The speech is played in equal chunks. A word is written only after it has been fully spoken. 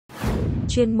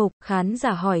chuyên mục khán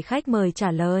giả hỏi khách mời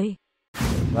trả lời.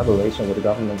 Collaboration with the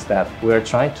government is that we are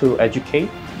trying to educate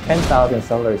 10,000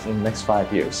 sellers in the next 5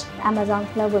 years. Amazon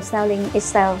Global Selling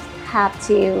itself have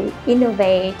to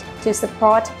innovate to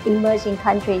support emerging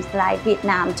countries like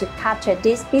Vietnam to capture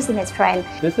this business trend.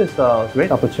 This is a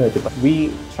great opportunity, but we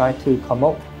try to come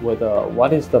up with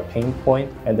what is the pain point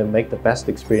and then make the best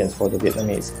experience for the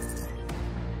Vietnamese.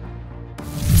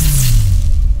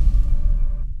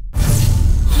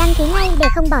 Đăng ký ngay để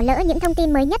không bỏ lỡ những thông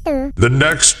tin mới nhất từ The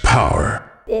Next Power.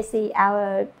 It's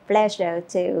our pleasure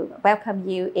to welcome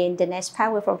you in the Next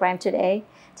Power program today.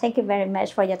 Thank you very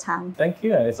much for your time. Thank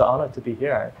you, and it's an honor to be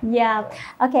here. Yeah.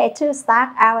 Okay, to start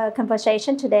our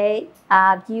conversation today,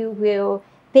 you will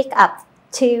pick up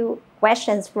 2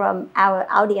 questions from our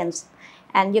audience,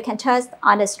 and you can touch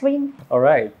on the screen. All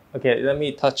right. Okay, let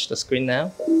me touch the screen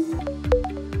now.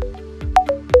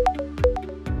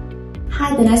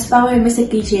 Hi, the Next Power and Mr.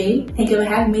 DJ. Thank you for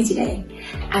having me today.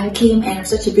 I'm Kim and I'm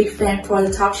such a big fan for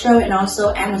the talk show and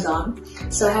also Amazon.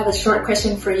 So I have a short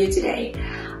question for you today.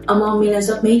 Among millions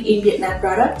of made in Vietnam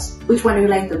products, which one do you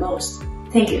like the most?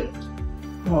 Thank you.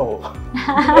 Oh.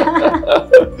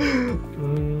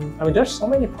 I mean, there's so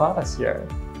many products here.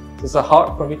 It's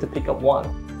hard for me to pick up one.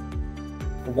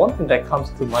 One thing that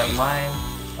comes to my mind,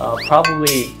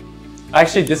 probably,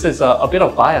 actually this is a bit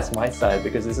of bias on my side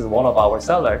because this is one of our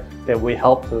sellers that we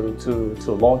helped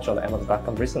to launch on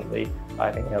Amazon.com recently,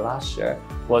 I think last year,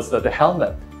 was the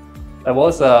helmet. That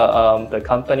was the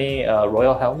company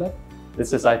Royal Helmet.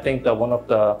 This is, I think, one of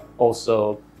the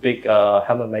also big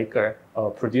helmet maker,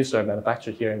 producer,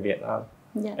 manufacturer here in Vietnam.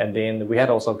 Yeah. And then we had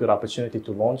also a good opportunity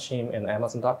to launch him in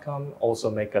Amazon.com, also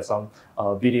make some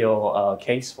video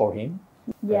case for him.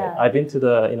 Yeah. I've been to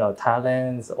the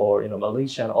Thailand or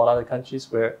Malaysia and all other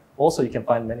countries where also you can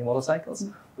find many motorcycles.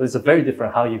 But it's very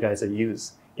different how you guys are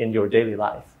used in your daily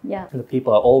life. Yeah. And the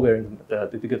people are all wearing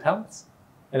the good helmets.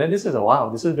 And then this is wow,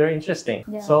 this is very interesting.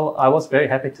 Yeah. So I was very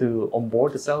happy to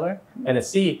onboard the seller and to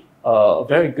see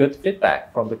very good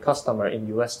feedback from the customer in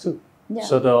US too. Yeah.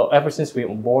 So ever since we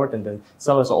onboard and then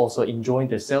sellers are also enjoying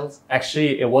their sales.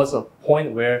 Actually, it was a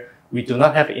point where we do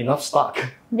not have enough stock,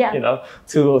 Yeah.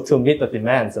 to meet the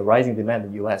demands, the rising demand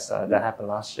in the US that happened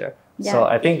last year. Yeah. So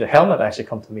I think the helmet actually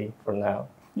come to me for now.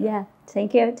 Yeah.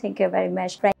 Thank you very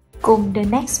much. Cùng The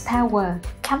Next Power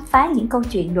khám phá những câu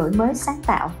chuyện đổi mới sáng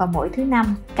tạo vào mỗi thứ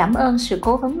năm. Cảm ơn sự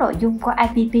cố vấn nội dung của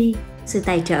IBP, sự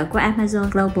tài trợ của Amazon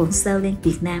Global Selling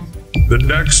Việt Nam. The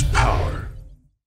Next Power.